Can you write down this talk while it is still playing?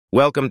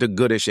Welcome to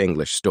Goodish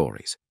English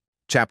Stories.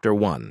 Chapter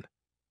 1.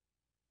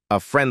 A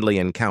Friendly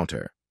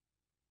Encounter.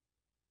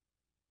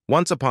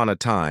 Once upon a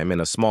time, in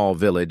a small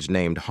village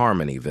named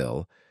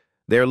Harmonyville,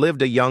 there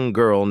lived a young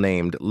girl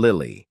named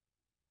Lily.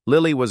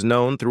 Lily was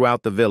known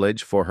throughout the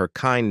village for her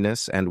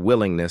kindness and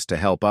willingness to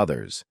help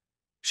others.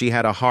 She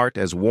had a heart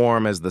as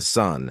warm as the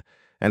sun,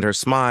 and her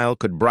smile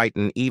could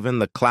brighten even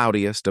the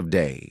cloudiest of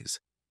days.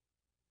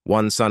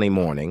 One sunny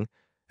morning,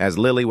 as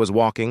Lily was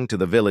walking to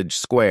the village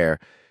square,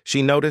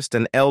 she noticed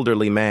an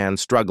elderly man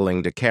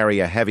struggling to carry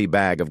a heavy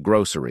bag of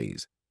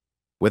groceries.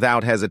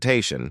 Without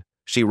hesitation,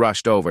 she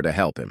rushed over to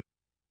help him.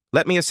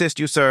 "Let me assist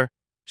you, sir,"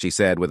 she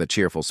said with a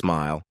cheerful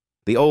smile.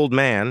 The old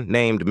man,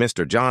 named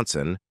Mr.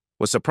 Johnson,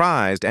 was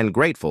surprised and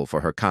grateful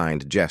for her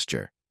kind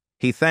gesture.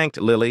 He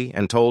thanked Lily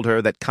and told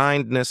her that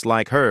kindness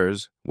like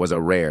hers was a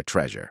rare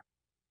treasure.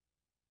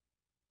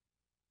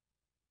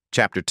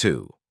 Chapter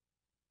 2.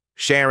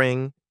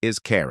 Sharing is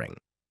Caring.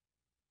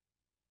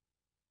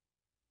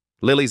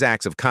 Lily's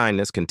acts of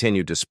kindness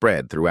continued to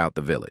spread throughout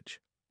the village.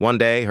 One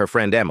day, her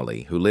friend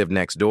Emily, who lived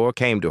next door,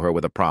 came to her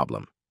with a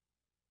problem.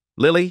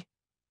 "Lily,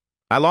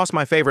 I lost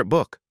my favorite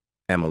book,"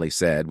 Emily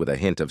said with a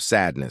hint of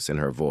sadness in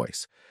her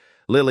voice.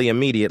 Lily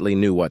immediately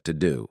knew what to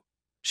do.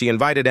 She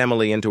invited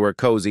Emily into her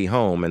cozy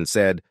home and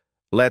said,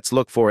 "Let's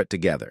look for it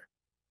together."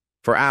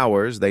 For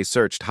hours, they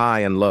searched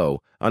high and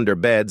low, under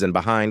beds and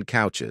behind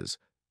couches.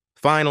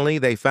 Finally,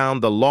 they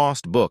found the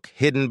lost book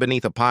hidden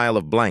beneath a pile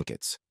of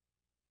blankets.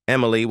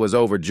 Emily was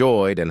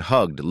overjoyed and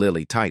hugged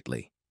Lily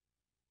tightly.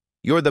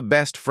 "You're the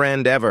best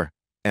friend ever,"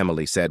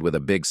 Emily said with a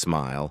big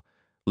smile.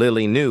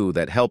 Lily knew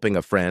that helping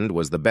a friend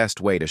was the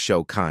best way to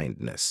show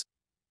kindness.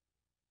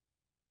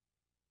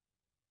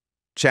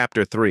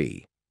 Chapter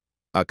 3.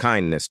 A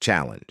Kindness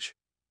Challenge.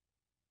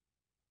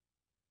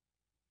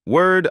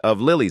 Word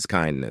of Lily's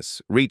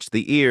kindness reached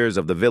the ears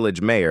of the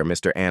village mayor,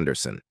 Mr.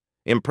 Anderson.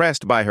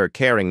 Impressed by her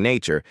caring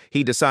nature,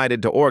 he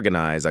decided to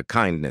organize a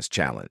kindness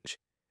challenge.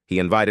 He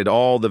invited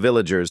all the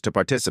villagers to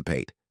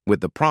participate, with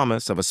the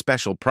promise of a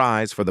special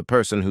prize for the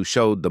person who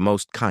showed the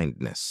most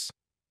kindness.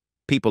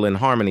 People in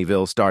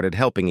Harmonyville started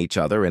helping each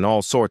other in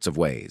all sorts of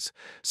ways.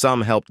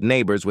 Some helped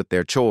neighbors with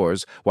their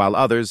chores, while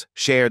others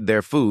shared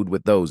their food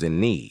with those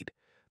in need.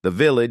 The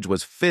village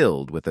was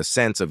filled with a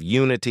sense of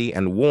unity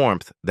and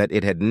warmth that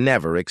it had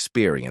never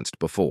experienced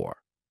before.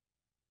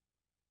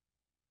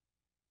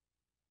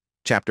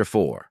 Chapter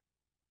 4.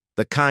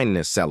 The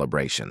Kindness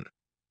Celebration.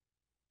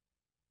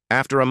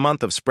 After a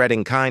month of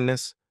spreading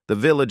kindness, the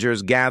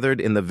villagers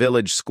gathered in the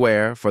village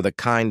square for the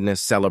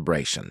kindness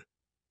celebration.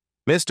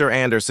 Mr.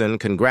 Anderson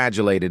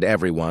congratulated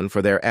everyone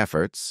for their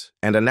efforts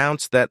and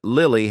announced that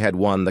Lily had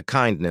won the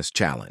kindness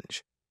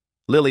challenge.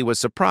 Lily was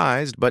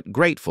surprised but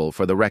grateful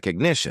for the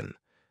recognition.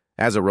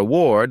 As a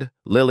reward,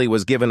 Lily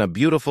was given a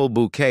beautiful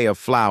bouquet of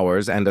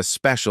flowers and a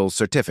special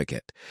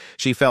certificate.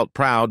 She felt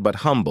proud but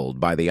humbled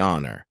by the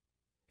honor.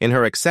 In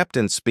her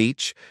acceptance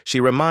speech, she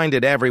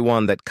reminded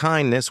everyone that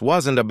kindness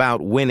wasn't about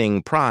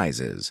winning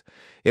prizes.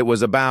 It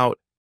was about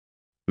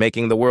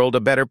making the world a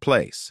better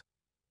place,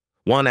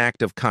 one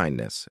act of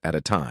kindness at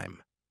a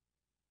time.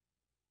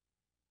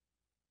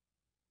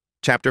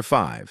 Chapter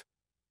 5.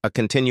 A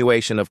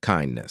Continuation of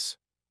Kindness.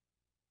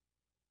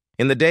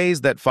 In the days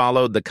that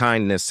followed the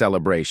kindness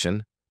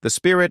celebration, the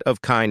spirit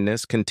of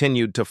kindness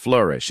continued to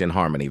flourish in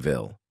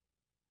Harmonyville.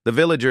 The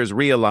villagers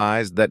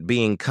realized that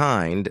being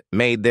kind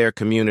made their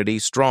community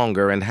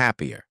stronger and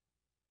happier.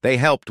 They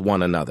helped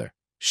one another,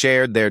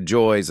 shared their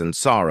joys and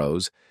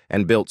sorrows,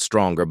 and built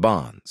stronger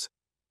bonds.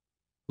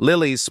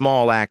 Lily's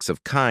small acts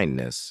of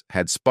kindness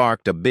had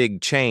sparked a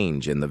big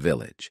change in the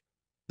village.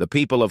 The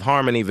people of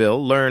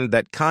Harmonyville learned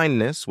that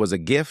kindness was a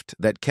gift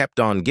that kept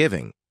on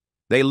giving.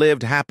 They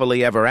lived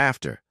happily ever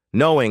after,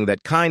 knowing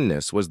that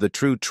kindness was the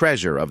true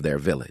treasure of their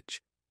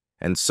village.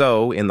 And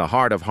so, in the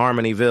heart of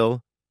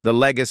Harmonyville, the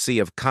legacy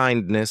of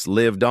kindness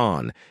lived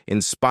on,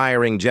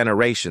 inspiring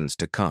generations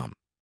to come.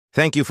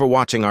 Thank you for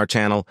watching our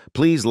channel.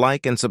 Please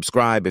like and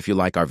subscribe if you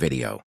like our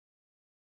video.